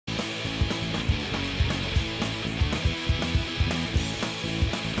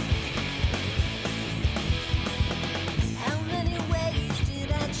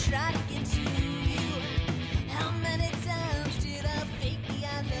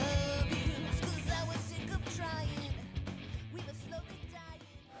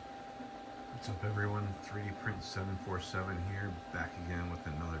What's up everyone, 3D Print 747 here, back again with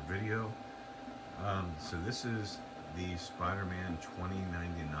another video. So this is the Spiderman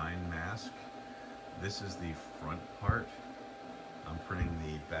 2099 mask. This is the front part. I'm printing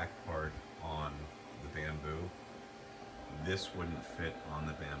the back part on the bamboo. This wouldn't fit on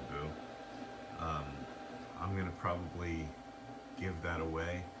the bamboo. I'm gonna probably give that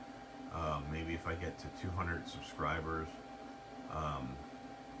away. Maybe if I get to 200 subscribers,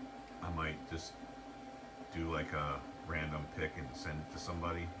 I might just do like a random pick and send it to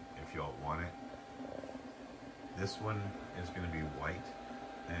somebody if y'all want it. This one is going to be white,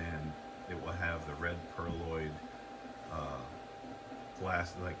 and it will have the red perloid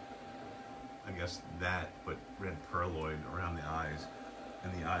glass, like I guess that, but red perloid around the eyes,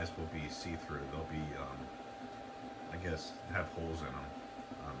 and the eyes will be see-through. They'll be, I guess, have holes in them.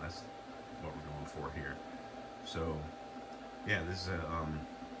 That's what we're going for here. So, yeah, this is a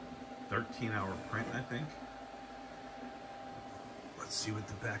 13-hour print, I think. Let's see what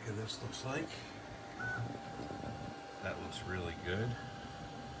the back of this looks like. That looks really good.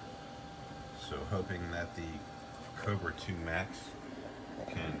 So hoping that the Kobra 2 Max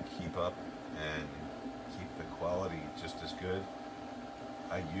can keep up and keep the quality just as good.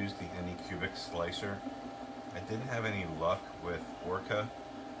 I used the Anycubic slicer. I didn't have any luck with Orca.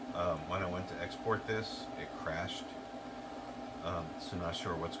 When I went to export this, it crashed. So not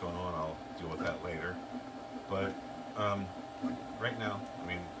sure what's going on. I'll deal with that later. But right now, I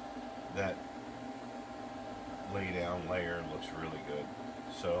mean, that lay down layer looks really good.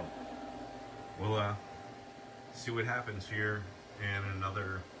 So we'll see what happens here in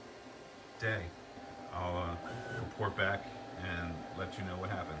another day. I'll report back and let you know what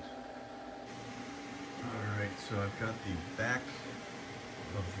happens. Alright, so I've got the back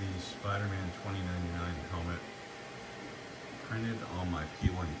of the Spiderman 2099 helmet printed on my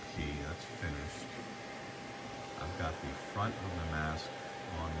P1P. That's finished. I've got the front of the mask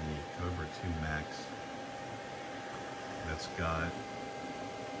on the Kobra 2 Max. That's got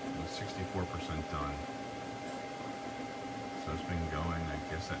 64% done. So it's been going,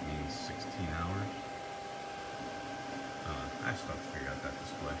 I guess that means 16 hours. I still have to figure out that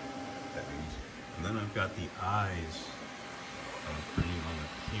display. That means. And then I've got the eyes printing on the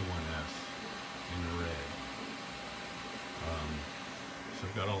P1S in red. So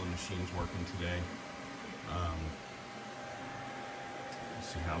I've got all the machines working today. Let's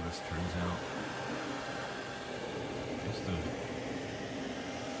see how this turns out. Just the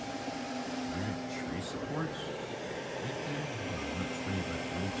weird tree supports right there. Not tree, but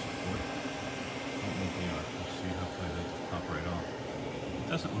wood support. We'll see, hopefully they just pop right off. It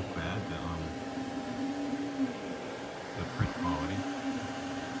doesn't look bad, the print quality.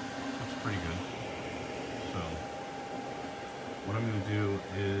 Looks pretty good. So what I'm going to do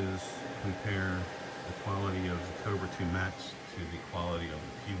is compare the quality of the Kobra 2 Max to the quality of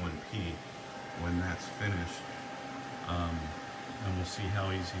the P1P when that's finished. And we'll see how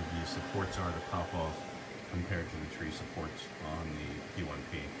easy the supports are to pop off compared to the tree supports on the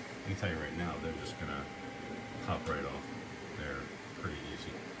P1P. I can tell you right now, they're just going to pop right off. They're pretty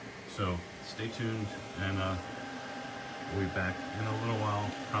easy. So stay tuned, and we'll be back in a little while,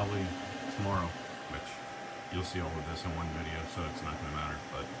 probably tomorrow, which you'll see all of this in one video, so it's not going to matter,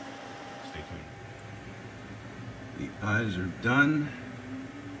 but stay tuned. The eyes are done.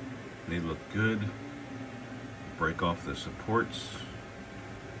 They look good. Break off the supports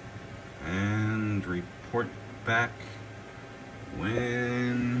and report back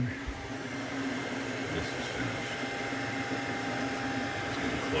when this is finished. It's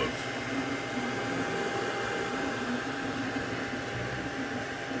getting close.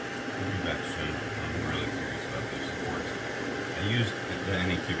 We'll be back soon. I'm really curious about those supports. I used the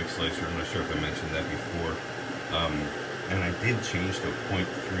Anycubic slicer. I'm not sure if I mentioned that before. And I did change to a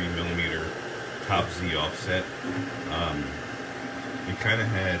 0.3mm top Z offset. We kind of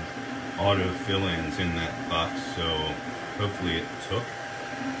had auto fill-ins in that box, so hopefully it took.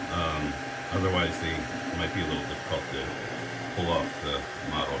 Otherwise they might be a little difficult to pull off the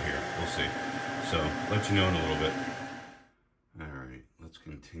model here. We'll see. So let you know in a little bit. Alright, let's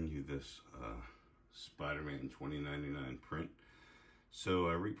continue this Spiderman 2099 print. So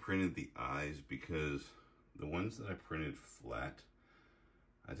I reprinted the eyes because the ones that I printed flat,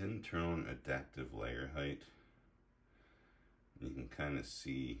 I didn't turn on adaptive layer height. You can kind of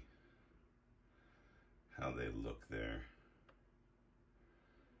see how they look there.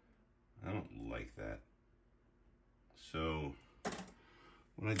 I don't like that. So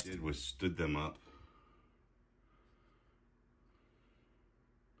what I did was stood them up.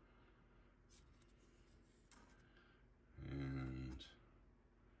 And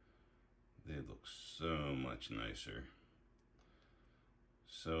they It looks so much nicer.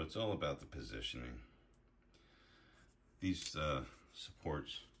 So it's all about the positioning. These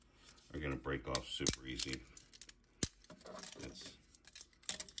supports are going to break off super easy. It's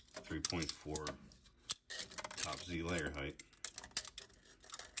 3.4 top Z layer height.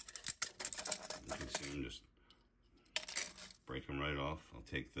 You can see them just break them right off. I'll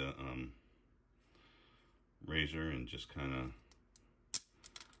take the razor and just kind of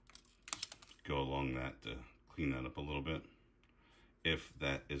go along that to clean that up a little bit. If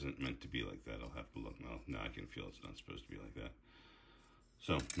that isn't meant to be like that, I'll have to look. Now I can feel it's not supposed to be like that.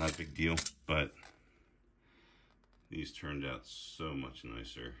 So, not a big deal, but these turned out so much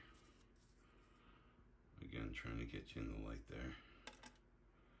nicer. Again, trying to get you in the light there.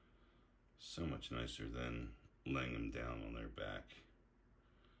 So much nicer than laying them down on their back.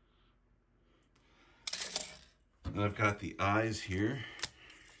 And I've got the eyes here.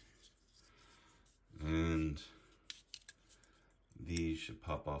 And these should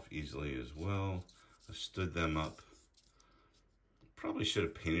pop off easily as well. I stood them up. Probably should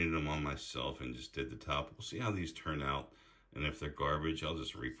have painted them on myself and just did the top. We'll see how these turn out. And if they're garbage, I'll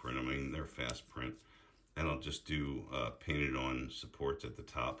just reprint them. I mean, they're fast print. And I'll just do painted on supports at the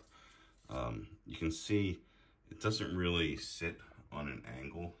top. You can see it doesn't really sit on an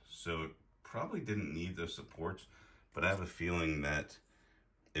angle. So it probably didn't need those supports. But I have a feeling that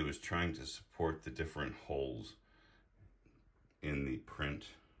it was trying to support the different holes in the print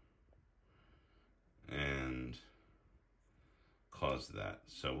and caused that.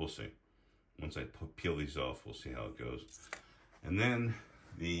 So we'll see. Once I peel these off, we'll see how it goes. And then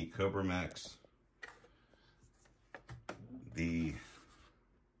the Kobra Max, this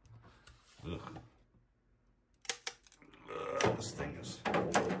thing is,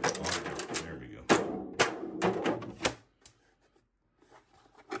 there we go.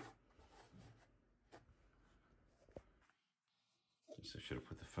 I should have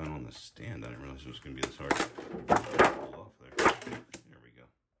put the phone on the stand. I didn't realize it was going to be this hard to pull off there. There we go.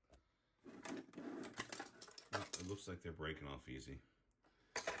 Well, it looks like they're breaking off easy.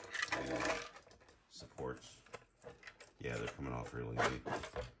 And supports. Yeah, they're coming off really easy.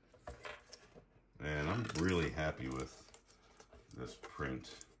 And I'm really happy with this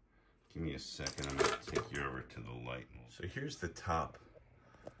print. Give me a second. I'm going to take you over to the light. So here's the top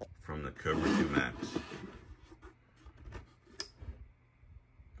from the Kobra 2 Max.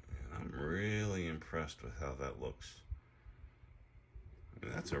 Really impressed with how that looks. I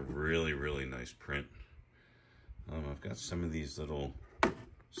mean, that's a really, really nice print. I've got some of these little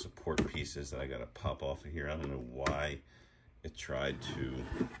support pieces that I got to pop off of here. I don't know why it tried to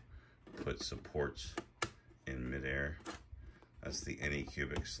put supports in midair. That's the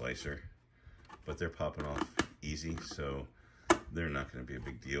Anycubic slicer, but they're popping off easy, so they're not going to be a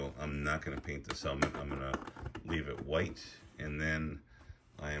big deal. I'm not going to paint this helmet. I'm going to leave it white, and then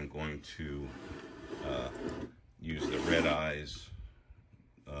I am going to use the red eyes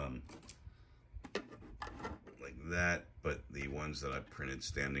like that, but the ones that I printed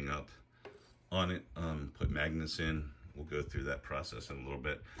standing up on it, put magnets in. We'll go through that process in a little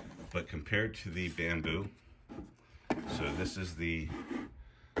bit. But compared to the bamboo, so this is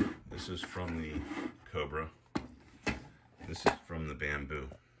from the Kobra. This is from the bamboo.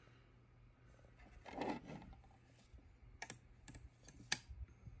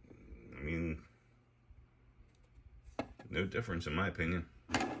 I mean, no difference in my opinion,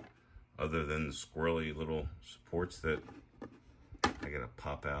 other than the squirrely little supports that I gotta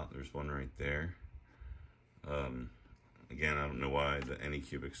pop out. There's one right there. Again, I don't know why the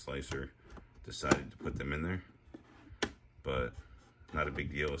Anycubic slicer decided to put them in there, but not a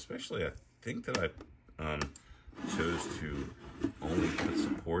big deal. Especially, I think that I chose to only put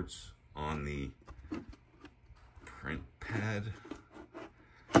supports on the print pad.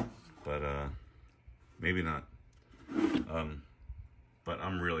 But maybe not. But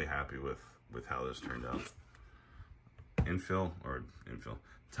I'm really happy with how this turned out. Infill.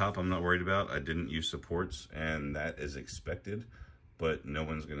 Top I'm not worried about. I didn't use supports, and that is expected, but no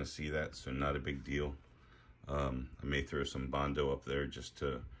one's gonna see that, so not a big deal. I may throw some Bondo up there just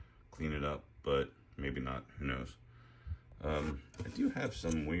to clean it up, but maybe not, who knows. I do have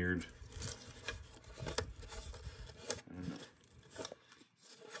some weird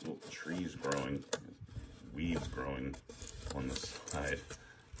little trees growing, weeds growing on the side.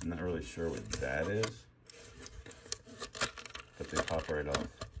 I'm not really sure what that is, but they pop right off.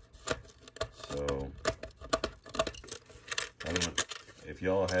 So, I don't know. If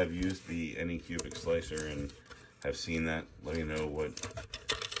y'all have used the Anycubic slicer and have seen that, let me know what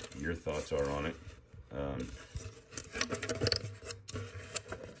your thoughts are on it.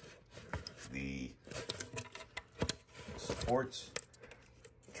 supports,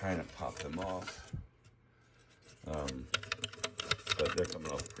 trying to pop them off, but they're coming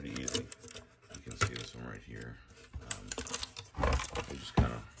off pretty easy. You can see this one right here. We just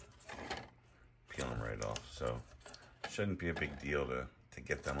kind of peel them right off, so shouldn't be a big deal to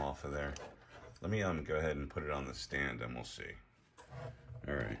get them off of there. Let me go ahead and put it on the stand and we'll see.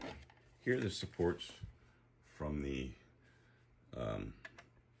 All right, here are the supports from the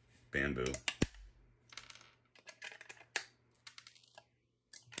bamboo.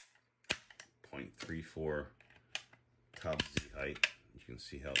 .34 top Z height. You can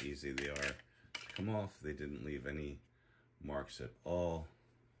see how easy they are to come off. They didn't leave any marks at all.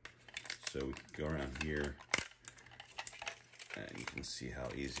 So we can go around here and you can see how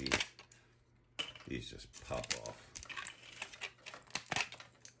easy these just pop off.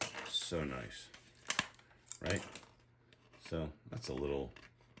 So nice, right? So that's a little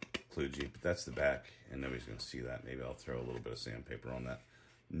kludgy, but that's the back and nobody's gonna see that. Maybe I'll throw a little bit of sandpaper on that.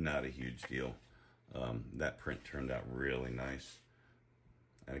 Not a huge deal. That print turned out really nice.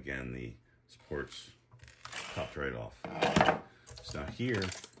 And again, the supports popped right off. So now here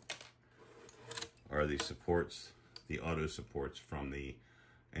are the supports, the auto supports from the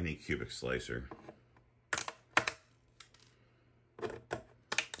Anycubic slicer.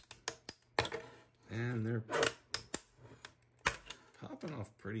 And they're popping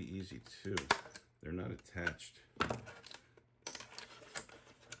off pretty easy too. They're not attached.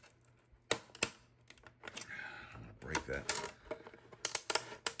 Break that.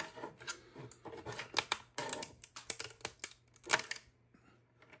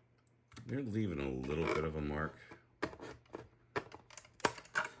 They're leaving a little bit of a mark.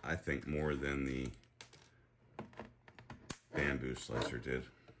 I think more than the bamboo slicer did,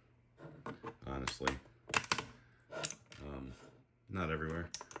 honestly. Not everywhere.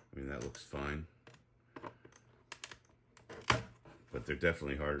 I mean, that looks fine. But they're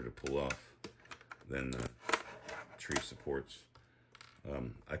definitely harder to pull off than the tree supports.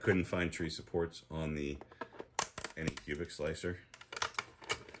 I couldn't find tree supports on the Anycubic slicer.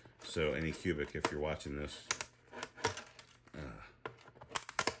 So Anycubic, if you're watching this,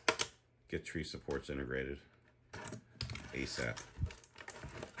 get tree supports integrated ASAP.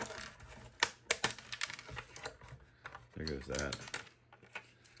 There goes that.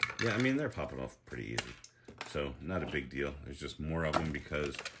 Yeah, I mean, they're popping off pretty easy. So not a big deal. There's just more of them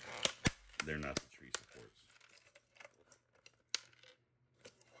because they're not the tree supports.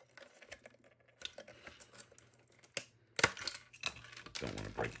 Don't want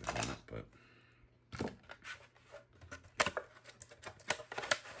to break the helmet, but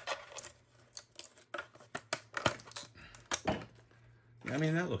I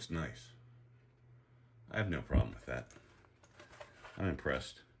mean, that looks nice. I have no problem with that. I'm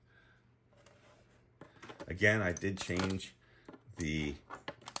impressed. Again, I did change the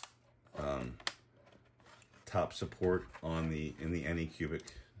top support on in the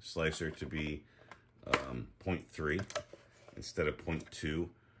Anycubic slicer to be 0.3 instead of 0.2,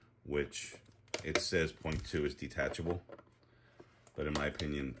 which it says 0.2 is detachable, but in my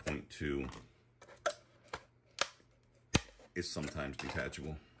opinion 0.2 is sometimes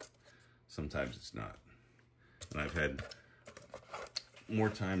detachable, sometimes it's not. And I've had more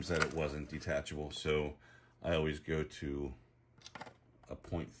times that it wasn't detachable, so I always go to a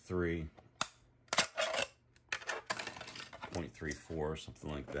 0.3, 0.34,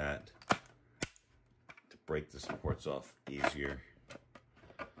 something like that, to break the supports off easier.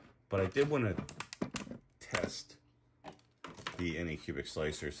 But I did want to test the Anycubic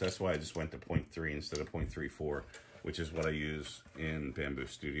slicer, so that's why I just went to 0.3 instead of 0.34, which is what I use in Bamboo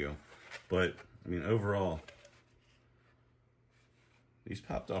Studio. But, I mean, overall, these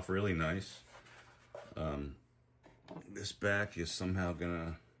popped off really nice. This back is somehow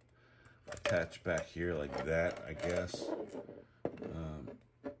gonna attach back here like that, I guess.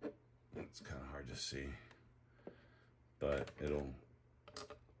 It's kind of hard to see, but it'll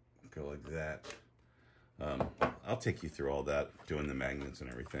go like that. I'll take you through all that, doing the magnets and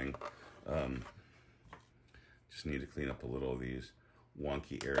everything. Just need to clean up a little of these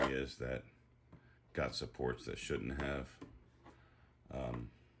wonky areas that got supports that shouldn't have.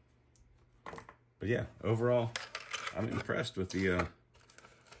 But yeah, overall, I'm impressed with the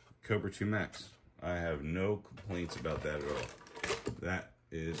Kobra 2 Max. I have no complaints about that at all. That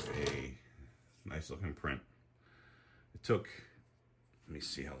is a nice looking print. It took, let me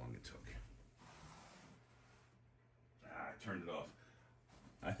see how long it took. I turned it off.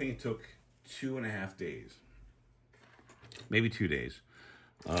 I think it took 2.5 days. Maybe 2 days.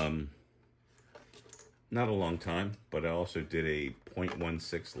 Not a long time, but I also did a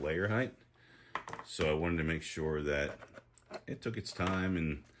 0.16 layer height. So I wanted to make sure that it took its time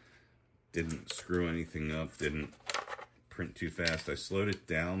and didn't screw anything up, didn't print too fast. I slowed it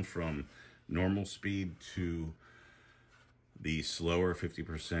down from normal speed to the slower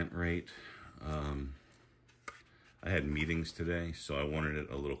 50% rate. I had meetings today, so I wanted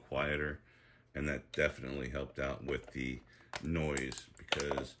it a little quieter, and that definitely helped out with the noise,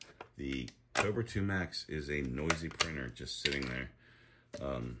 because the Kobra 2 Max is a noisy printer just sitting there.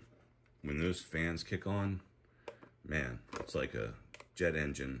 When those fans kick on, man, it's like a jet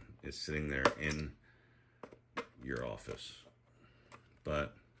engine is sitting there in your office.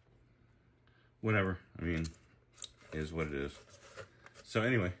 But whatever, I mean, it is what it is. So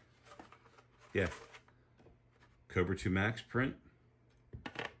anyway, yeah, Kobra 2 Max print,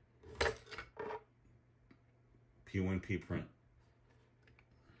 P1P print.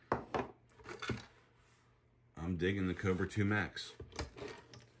 I'm digging the Kobra 2 Max.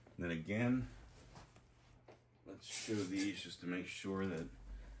 And then again, let's show these just to make sure that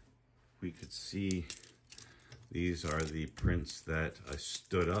we could see. These are the prints that I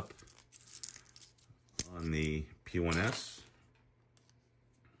stood up on the P1S.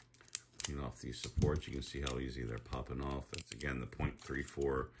 Clean off these supports. You can see how easy they're popping off. That's again the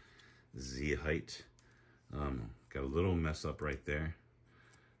 0.34 Z height. Got a little mess up right there.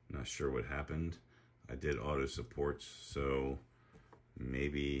 Not sure what happened. I did auto supports, so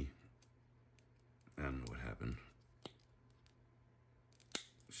maybe, I don't know what happened.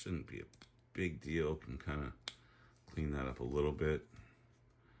 Shouldn't be a big deal. Can kind of clean that up a little bit.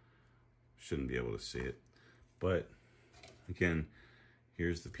 Shouldn't be able to see it. But again,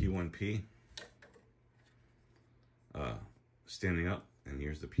 here's the P1P standing up, and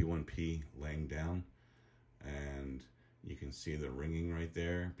here's the P1P laying down. And you can see the ringing right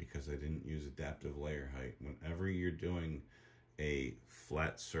there because I didn't use adaptive layer height. Whenever you're doing a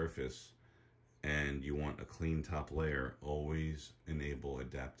flat surface and you want a clean top layer, always enable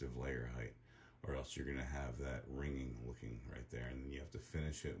adaptive layer height, or else you're gonna have that ringing looking right there, and then you have to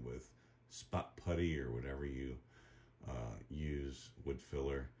finish it with spot putty or whatever you use, wood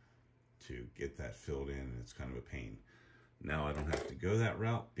filler, to get that filled in, and it's kind of a pain. Now I don't have to go that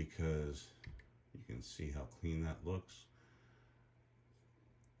route because you can see how clean that looks.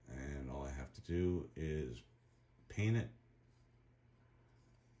 And all I have to do is paint it,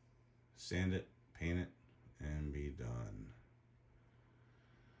 sand it, paint it, and be done.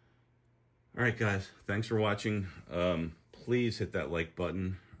 All right, guys, thanks for watching. Please hit that like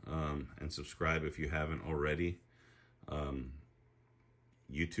button and subscribe if you haven't already.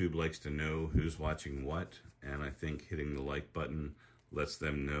 YouTube likes to know who's watching what, and I think hitting the like button lets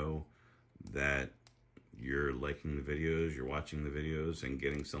them know that you're liking the videos, you're watching the videos, and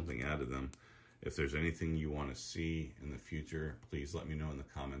getting something out of them. If there's anything you want to see in the future, please let me know in the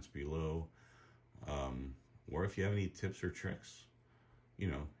comments below. Or if you have any tips or tricks, you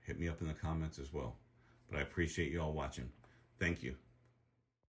know, hit me up in the comments as well. But I appreciate you all watching. Thank you.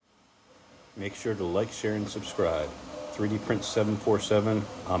 Make sure to like, share, and subscribe. 3D Print 747,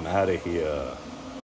 I'm out of here.